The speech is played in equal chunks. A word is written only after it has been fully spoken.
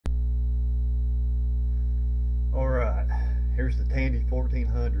here's the Tandy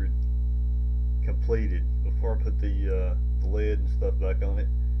 1400 completed. Before I put the lid and stuff back on it,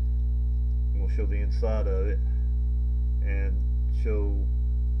 I'm gonna show the inside of it and show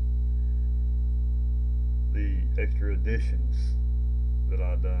the extra additions that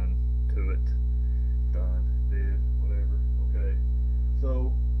I done to it. Did, whatever. Okay,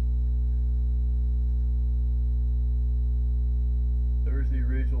 so there's the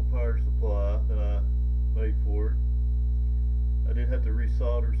original power supply that I made for it. I did have to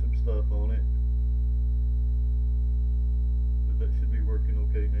resolder some stuff on it, but that should be working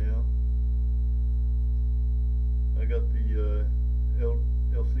okay now. I got the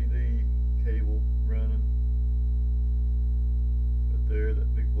LCD cable running right there,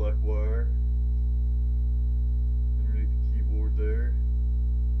 that big black wire underneath the keyboard there.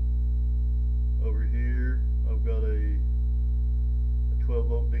 Over here I've got a 12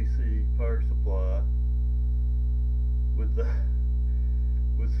 volt DC power supply with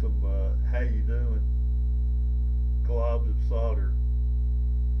some how you doing globs of solder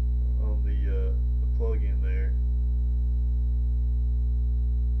on the plug-in there.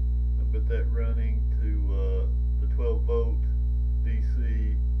 I've got that running to the 12 volt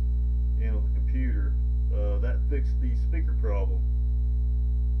DC in on the computer. That fixed the speaker problem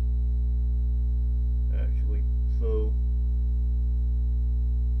actually. So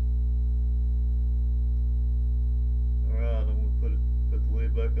alright, I'm going to put the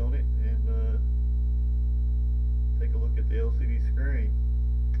lid back on it and take a look at the LCD screen.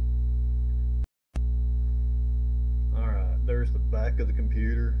 Alright, there's the back of the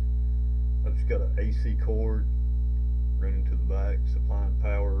computer. I've just got an AC cord running to the back, supplying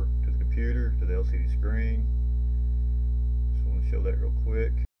power to the computer, to the LCD screen. Just want to show that real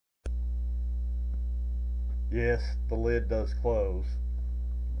quick. Yes, the lid does close.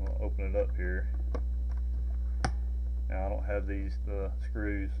 I'll open it up here. Now I don't have the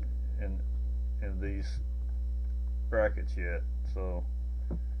screws in these brackets yet, so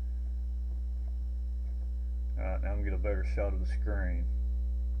alright, now I'm gonna get a better shot of the screen.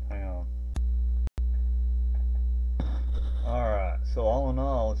 Hang on. Alright, so all in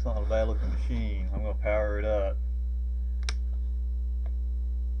all, it's not a bad looking machine. I'm gonna power it up.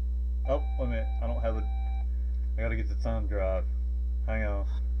 Oh, wait a minute, I don't have I gotta get the thumb drive. Hang on.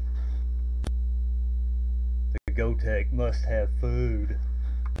 The Gotek must have food.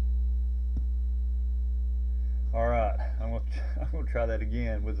 Alright, I'm gonna try that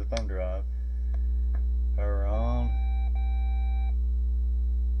again with the thumb drive. Power on.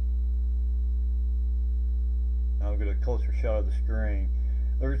 Now I'll get a closer shot of the screen.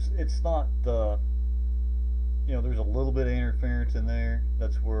 It's not you know, there's a little bit of interference in there.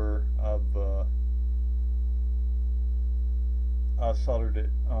 That's where I soldered it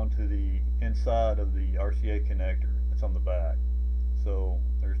onto the inside of the RCA connector. It's on the back, so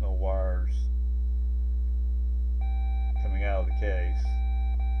there's no wires coming out of the case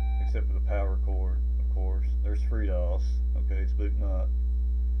except for the power cord, of course. There's FreeDOS. Okay, it's booting up.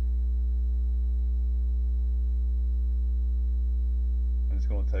 And it's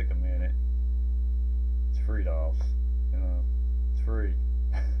going to take a minute. It's FreeDOS, you know, it's free.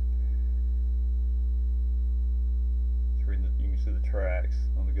 You can see the tracks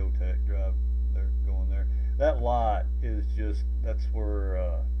on the Gotek Drive. They're going there. That light is just, that's where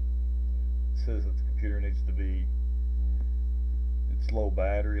it says that the computer needs to be, it's low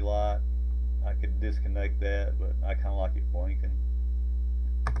battery light. I could disconnect that, but I kind of like it blinking.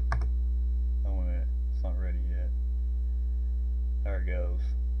 Oh, wait a minute, it's not ready yet. There it goes.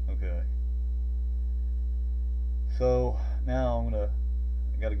 Okay. So now I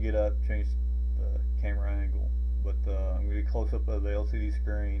gotta get up, change the camera angle. But I'm going to get close up of the LCD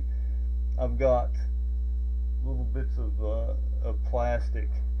screen. I've got little bits of plastic,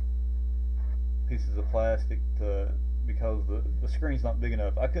 pieces of plastic, because the screen's not big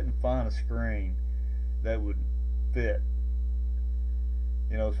enough. I couldn't find a screen that would fit,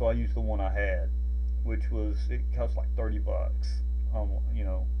 you know, so I used the one I had, which was, it cost like 30 bucks on, you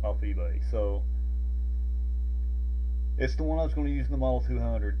know, off eBay. So it's the one I was going to use in the Model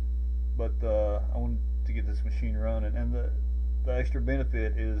 200, but I wanted to get this machine running, and the extra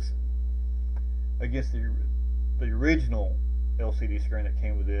benefit is against the original LCD screen that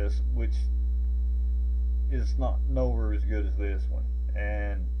came with this, which is not nowhere as good as this one.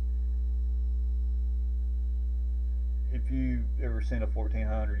 And if you've ever seen a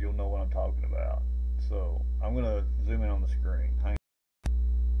 1400, you'll know what I'm talking about. So I'm gonna zoom in on the screen.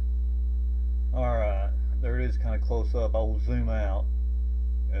 Alright, there it is, kind of close up. I will zoom out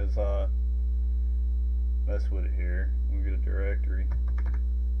as I mess with it here. Let me get a directory.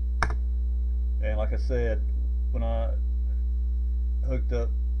 And like I said, when I hooked up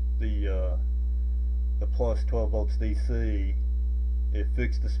the plus 12 volts DC, it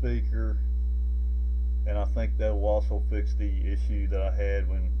fixed the speaker, and I think that will also fix the issue that I had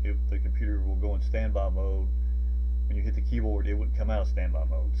when the computer will go in standby mode. When you hit the keyboard, it wouldn't come out of standby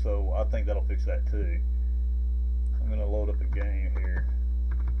mode. So I think that'll fix that too. I'm going to load up a game here.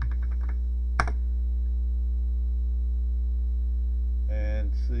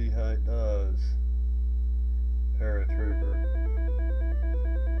 And see how it does. Paratrooper.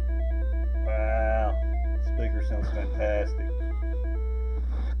 Wow, speaker sounds fantastic.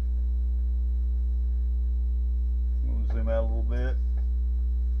 I'm going to zoom out a little bit.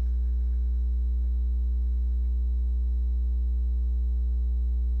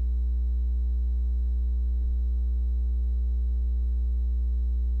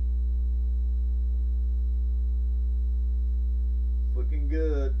 Looking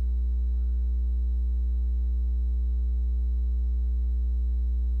good.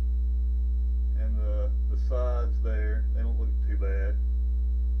 And the sides there, they don't look too bad.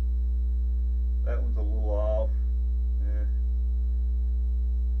 That one's a little off. Eh.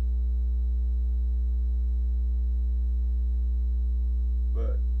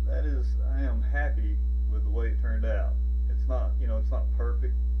 But that is, I am happy with the way it turned out. It's not, it's not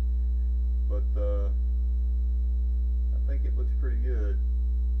perfect, but I think it looks pretty good.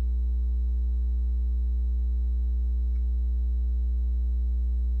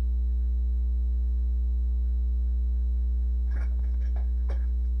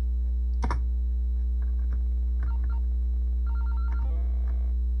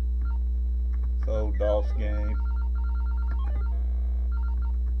 So DOS game.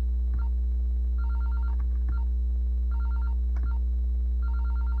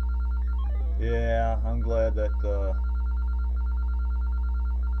 Yeah, I'm glad that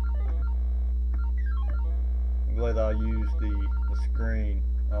I used the screen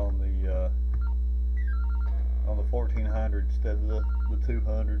on the 1400 instead of the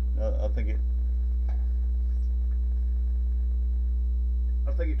 200. I think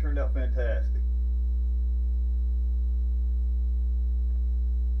it turned out fantastic.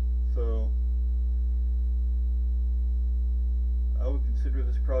 So I would consider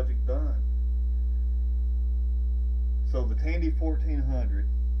this project done. So the Tandy 1400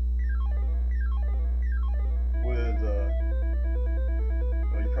 with well,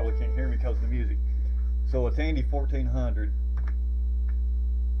 you probably can't hear me because of the music. So a Tandy 1400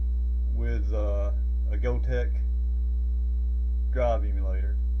 with a Gotek Drive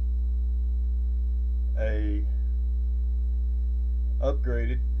emulator, a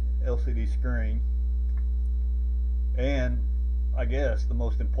upgraded LCD screen, and I guess the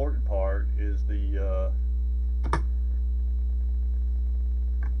most important part is the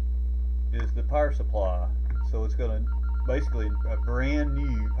power supply. So it's got basically a brand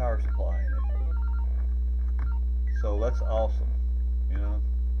new power supply in it. So that's awesome,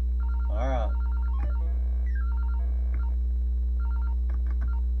 Alright.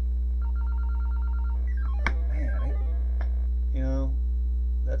 Man,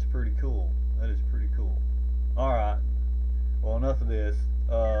 that's pretty cool. That is pretty cool. Alright. Well, enough of this.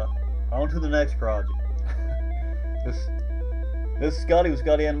 On to the next project. This is Scotty with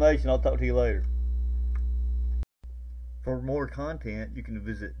Scotty Animation. I'll talk to you later. For more content, you can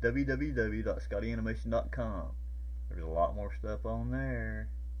visit www.scottyanimations.com. There's a lot more stuff on there.